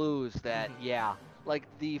little clues that like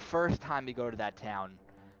the first time you go to that town,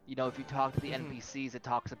 you know, if you talk to the NPCs, it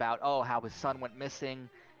talks about how his son went missing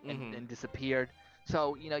and disappeared.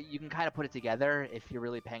 So, you know, you can kind of put it together if you're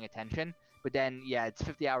really paying attention. But then, it's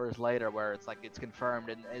 50 hours later where it's like it's confirmed,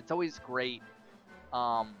 and it's always great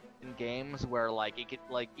in games where like it could,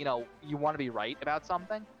 like, you know, you want to be right about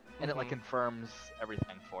something, and it like confirms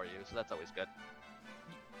everything for you. So that's always good.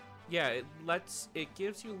 Yeah, it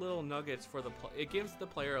gives you little nuggets for it gives the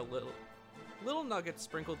player a little nuggets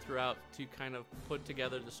sprinkled throughout to kind of put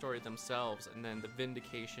together the story themselves, and then the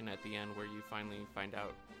vindication at the end where you finally find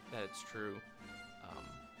out that it's true.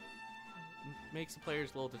 Makes the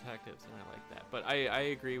players little detectives, and I like that. But I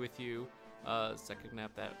agree with you, Second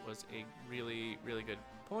Nap, that was a really, really good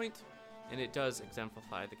point, and it does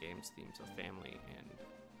exemplify the game's themes of family and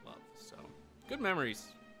love. So, good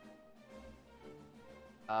memories.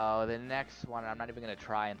 Oh, the next one, I'm not even going to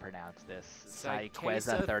try and pronounce this.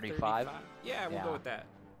 Psyqueza 35. Yeah, we'll go with that.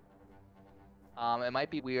 It might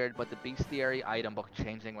be weird, but the Bestiary item book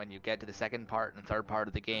changing when you get to the second part and third part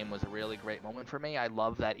of the game was a really great moment for me. I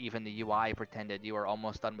love that even the UI pretended you were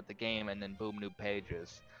almost done with the game and then boom, new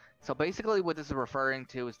pages. So basically what this is referring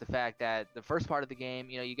to is the fact that the first part of the game,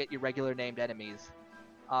 you get your regular named enemies.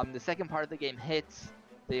 The second part of the game hits,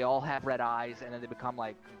 they all have red eyes, and then they become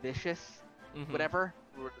like vicious, whatever.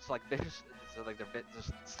 It's like vicious, so like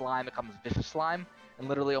just slime becomes vicious slime, and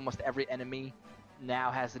literally almost every enemy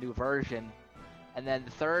now has a new version. And then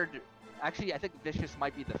the third, actually I think vicious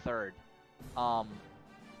might be the third.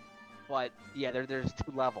 But yeah, there's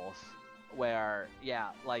 2 levels where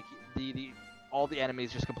like all the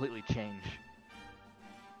enemies just completely change.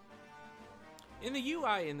 In the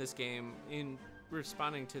UI in this game, in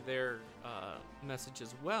responding to their message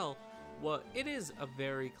as well, it is a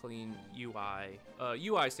very clean UI.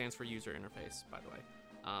 UI stands for user interface, by the way.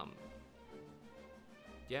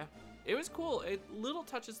 Yeah, it was cool. Little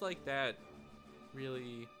touches like that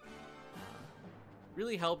really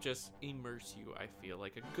help just immerse you. I feel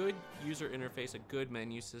like a good user interface, a good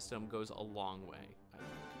menu system goes a long way, I think.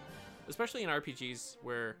 Especially in RPGs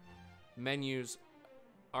where menus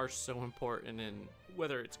are so important, in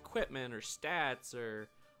whether it's equipment or stats or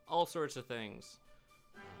all sorts of things.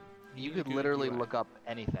 You could literally look up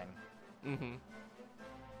anything.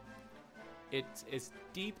 It's as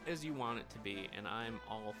deep as you want it to be, and I'm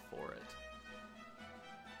all for it.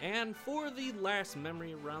 And for the last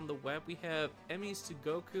memory around the web, we have Emi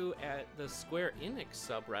Sugoku at the Square Enix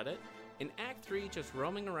subreddit. In Act 3, just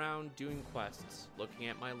roaming around doing quests, looking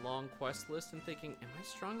at my long quest list and thinking, am I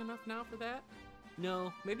strong enough now for that?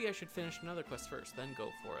 No, maybe I should finish another quest first, then go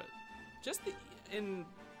for it. In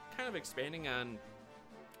kind of expanding on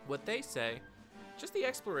what they say, just the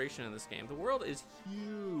exploration in this game. The world is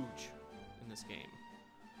huge in this game.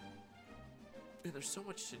 And there's so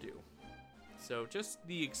much to do. So just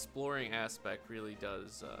the exploring aspect really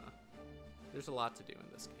does, there's a lot to do in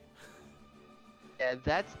this game. Yeah,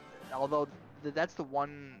 that's the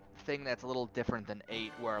one thing that's a little different than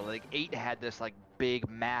 8, where like 8 had this like big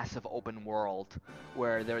massive open world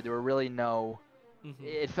where there were really no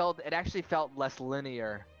it actually felt less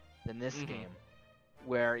linear than this game,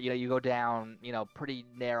 where you go down pretty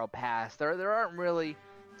narrow paths. There aren't really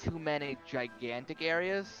too many gigantic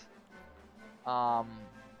areas, and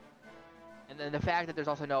then the fact that there's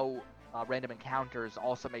also no random encounters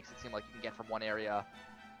also makes it seem like you can get from one area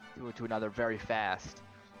to another very fast.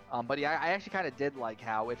 But yeah, I actually kind of did like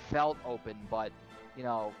how it felt open, but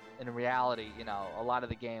in reality, a lot of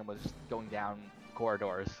the game was going down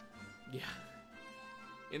corridors. Yeah,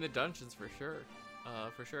 in the dungeons for sure.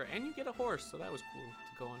 And you get a horse, so that was cool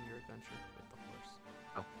to go on your adventure with the horse.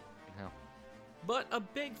 Oh, yeah. But a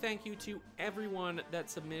big thank you to everyone that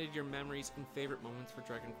submitted your memories and favorite moments for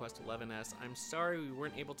Dragon Quest XI's. I'm sorry we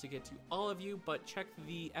weren't able to get to all of you, but check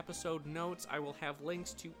the episode notes. I will have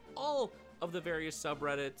links to all of the various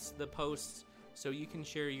subreddits, the posts, so you can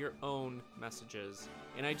share your own messages.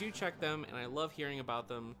 And I do check them, and I love hearing about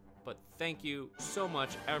them, but thank you so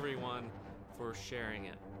much, everyone, for sharing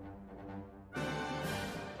it.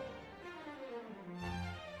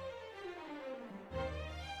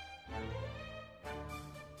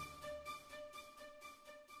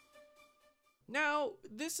 Now,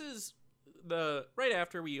 this is right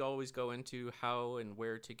after we always go into how and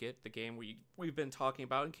where to get the game we've been talking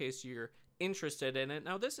about, in case you're interested in it.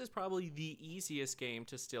 Now, this is probably the easiest game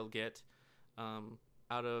to still get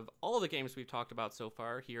out of all the games we've talked about so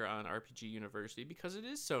far here on RPG University, because it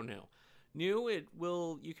is so new.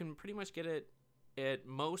 You can pretty much get it at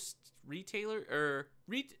most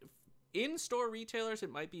in-store retailers. It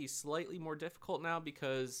might be slightly more difficult now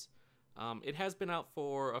because it has been out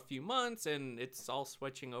for a few months, and it's all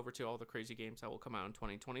switching over to all the crazy games that will come out in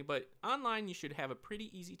 2020. But online, you should have a pretty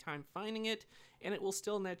easy time finding it, and it will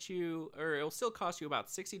still it'll still cost you about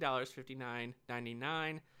 $60,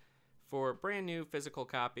 $59.99 for a brand new physical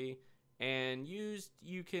copy. And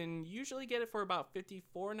you can usually get it for about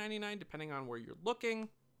 $54.99, depending on where you're looking.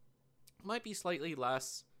 Might be slightly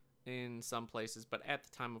less in some places, but at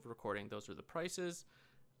the time of recording, those are the prices.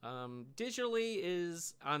 Digitally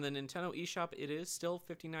is on the Nintendo eShop. It is still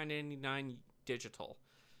 $59.99 digital,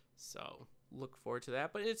 so look forward to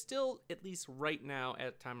that. But it's still, at least right now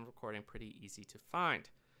at time of recording, pretty easy to find.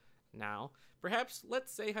 Now, perhaps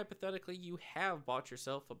let's say hypothetically you have bought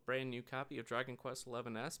yourself a brand new copy of Dragon Quest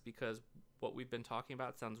XI's because what we've been talking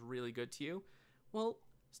about sounds really good to you. Well,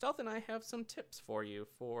 Stealth and I have some tips for you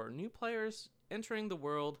for new players entering the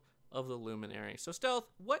world of the Luminary. So Stealth,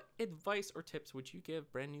 what advice or tips would you give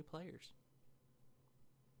brand new players?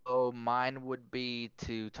 Oh, mine would be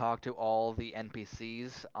to talk to all the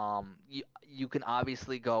NPCs. You can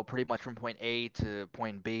obviously go pretty much from point A to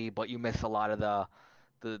point B, but you miss a lot of the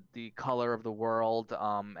color of the world,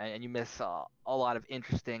 and you miss a lot of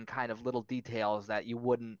interesting kind of little details that you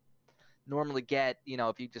wouldn't normally get,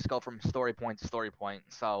 if you just go from story point to story point.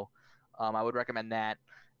 So, I would recommend that.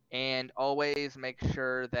 And always make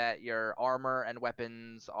sure that your armor and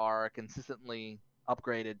weapons are consistently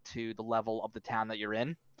upgraded to the level of the town that you're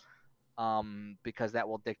in, because that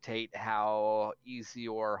will dictate how easy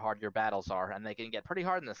or hard your battles are, and they can get pretty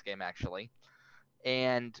hard in this game actually.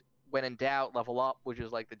 And when in doubt, level up, which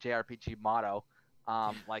is like the JRPG motto.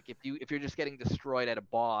 Like if you're just getting destroyed at a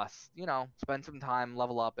boss, spend some time,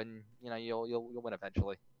 level up, and you'll win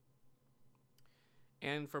eventually.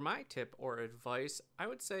 And for my tip or advice, I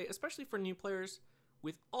would say, especially for new players,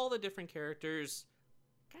 with all the different characters,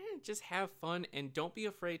 kind of just have fun and don't be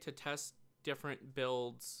afraid to test different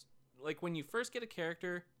builds. Like when you first get a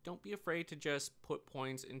character, don't be afraid to just put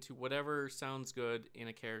points into whatever sounds good in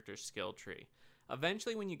a character's skill tree.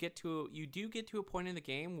 Eventually, when you do get to a point in the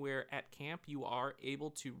game where at camp you are able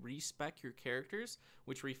to respec your characters,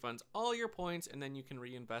 which refunds all your points, and then you can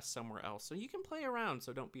reinvest somewhere else. So you can play around,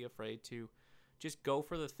 so don't be afraid to just go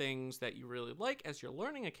for the things that you really like as you're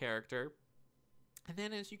learning a character, and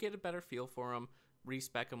then as you get a better feel for them,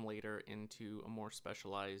 respec them later into a more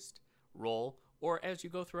specialized role, or as you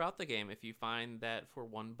go throughout the game. If you find that for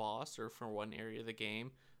one boss or for one area of the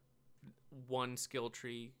game, one skill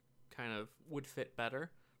tree kind of would fit better,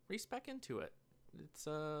 respec into it.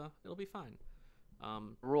 It'll be fine.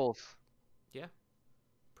 Rules. Yeah,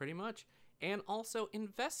 pretty much. And also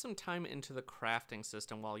invest some time into the crafting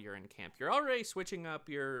system while you're in camp. You're already switching up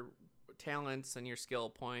your talents and your skill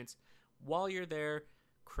points. While you're there,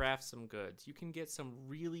 craft some goods. You can get some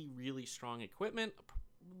really, really strong equipment.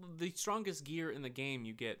 The strongest gear in the game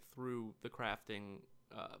you get through the crafting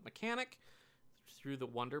mechanic, through the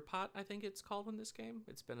Wonder Pot, I think it's called in this game.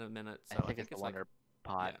 It's been a minute, so I think it's the Wonder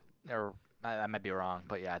Pot. Yeah. Or I might be wrong,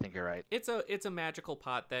 but yeah, I think you're right. It's a magical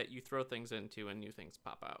pot that you throw things into and new things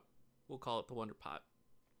pop out. We'll call it the Wonder Pot.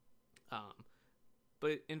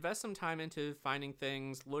 But invest some time into finding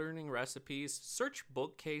things, learning recipes, search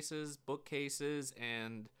bookcases,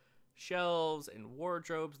 and shelves and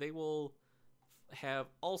wardrobes. They will have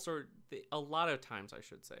a lot of times, I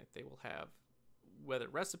should say, they will have whether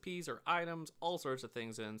recipes or items, all sorts of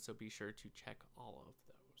things in, so be sure to check all of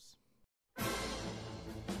those.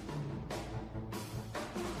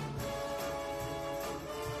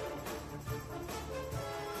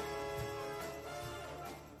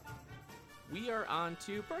 We are on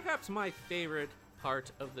to perhaps my favorite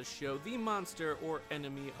part of the show, the monster or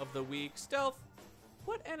enemy of the week. Stealth,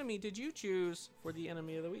 what enemy did you choose for the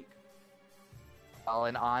enemy of the week? Well,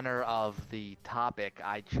 in honor of the topic,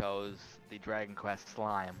 I chose the Dragon Quest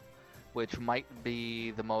Slime, which might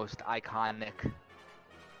be the most iconic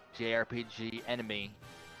JRPG enemy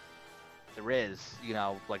there is,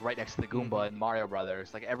 like right next to the Goomba in Mario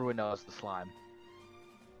Brothers. Like, everyone knows the Slime.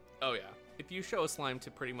 Oh, yeah. If you show a slime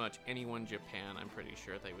to pretty much anyone in Japan, I'm pretty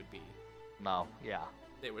sure they would be... No, yeah.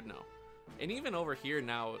 They would know. And even over here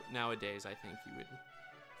nowadays, I think you would...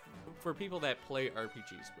 For people that play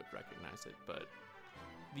RPGs would recognize it, but...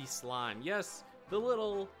 The slime. Yes, the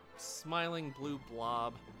little smiling blue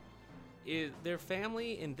blob. Their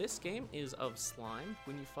family in this game is of slime.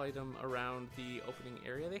 When you fight them around the opening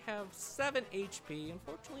area, they have 7 HP.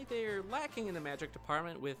 Unfortunately, they're lacking in the magic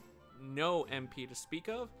department with no MP to speak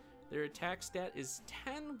of. Their attack stat is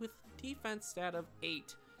 10 with defense stat of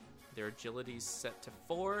 8. Their agility is set to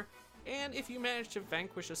 4. And if you manage to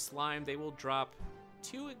vanquish a slime, they will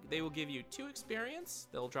give you 2 experience.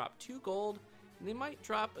 They'll drop 2 gold. And they might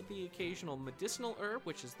drop the occasional medicinal herb,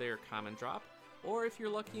 which is their common drop. Or if you're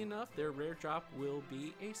lucky enough, their rare drop will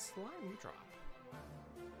be a slime drop.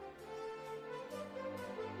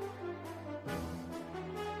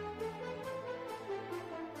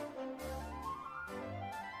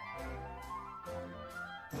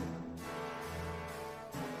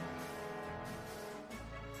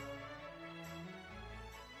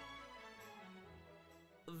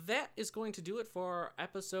 That is going to do it for our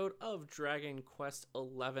episode of Dragon Quest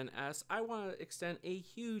XI-S. I want to extend a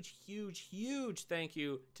huge thank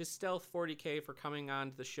you to Stealth40k for coming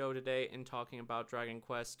on to the show today and talking about Dragon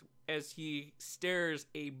Quest as he stares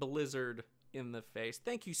a blizzard in the face.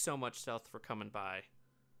 Thank you so much, Stealth, for coming by.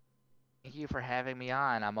 Thank you for having me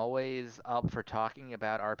on. I'm always up for talking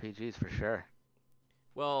about RPGs for sure.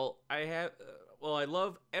 Well, I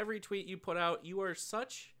love every tweet you put out. You are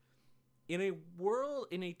such... in a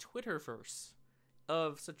Twitterverse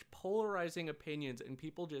of such polarizing opinions and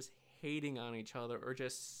people just hating on each other or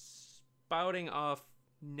just spouting off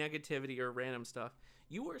negativity or random stuff.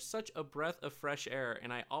 You are such a breath of fresh air,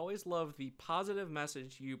 and I always love the positive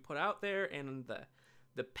message you put out there and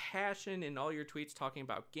the passion in all your tweets talking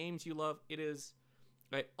about games you love.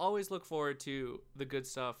 I always look forward to the good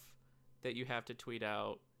stuff that you have to tweet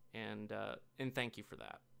out, and thank you for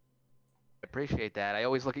that. I appreciate that. I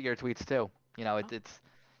always look at your tweets too. It's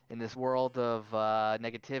in this world of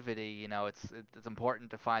negativity. It's important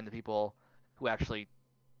to find the people who actually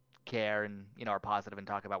care and are positive and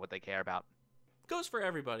talk about what they care about. Goes for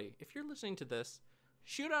everybody. If you're listening to this,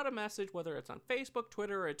 shoot out a message, whether it's on Facebook,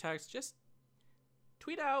 Twitter, or a text. Just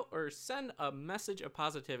tweet out or send a message of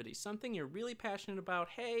positivity, something you're really passionate about.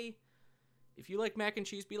 Hey, if you like mac and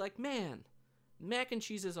cheese, be like, man, mac and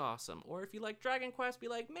cheese is awesome. Or if you like Dragon Quest, be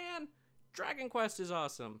like, man, Dragon Quest is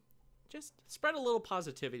awesome. Just spread a little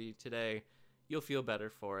positivity today. You'll feel better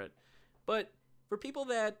for it. But for people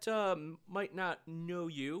that might not know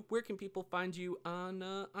you, where can people find you on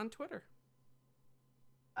Twitter?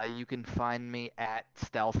 You can find me at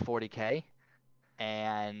Stealth40K,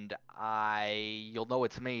 and you'll know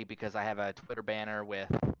it's me because I have a Twitter banner with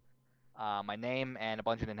my name and a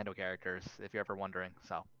bunch of Nintendo characters, if you're ever wondering.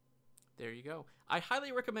 So there you go. I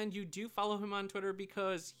highly recommend you do follow him on Twitter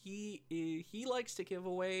because he likes to give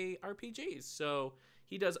away RPGs. So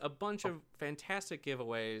he does a bunch of fantastic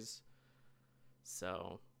giveaways.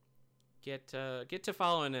 So get to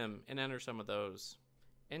following him and enter some of those,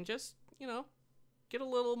 and just get a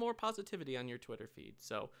little more positivity on your Twitter feed.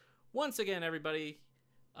 So once again, everybody,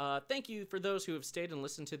 thank you for those who have stayed and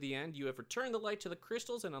listened to the end. You have returned the light to the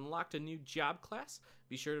crystals and unlocked a new job class.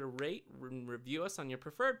 Be sure to rate and review us on your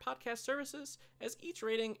preferred podcast services, as each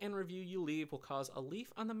rating and review you leave will cause a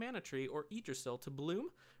leaf on the mana tree or Yggdrasil to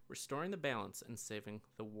bloom, restoring the balance and saving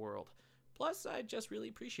the world. Plus, I just really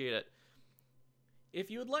appreciate it. If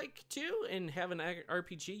you would like to and have an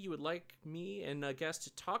RPG you would like me and a guest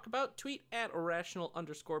to talk about, tweet at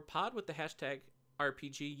irrational_pod with the hashtag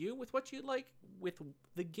RPGU with what you'd like, with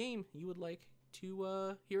the game you would like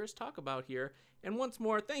to hear us talk about here. And once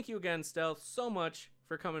more, thank you again, Stealth, so much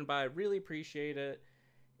for coming by. Really appreciate it.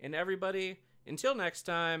 And everybody, until next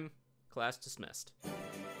time, class dismissed.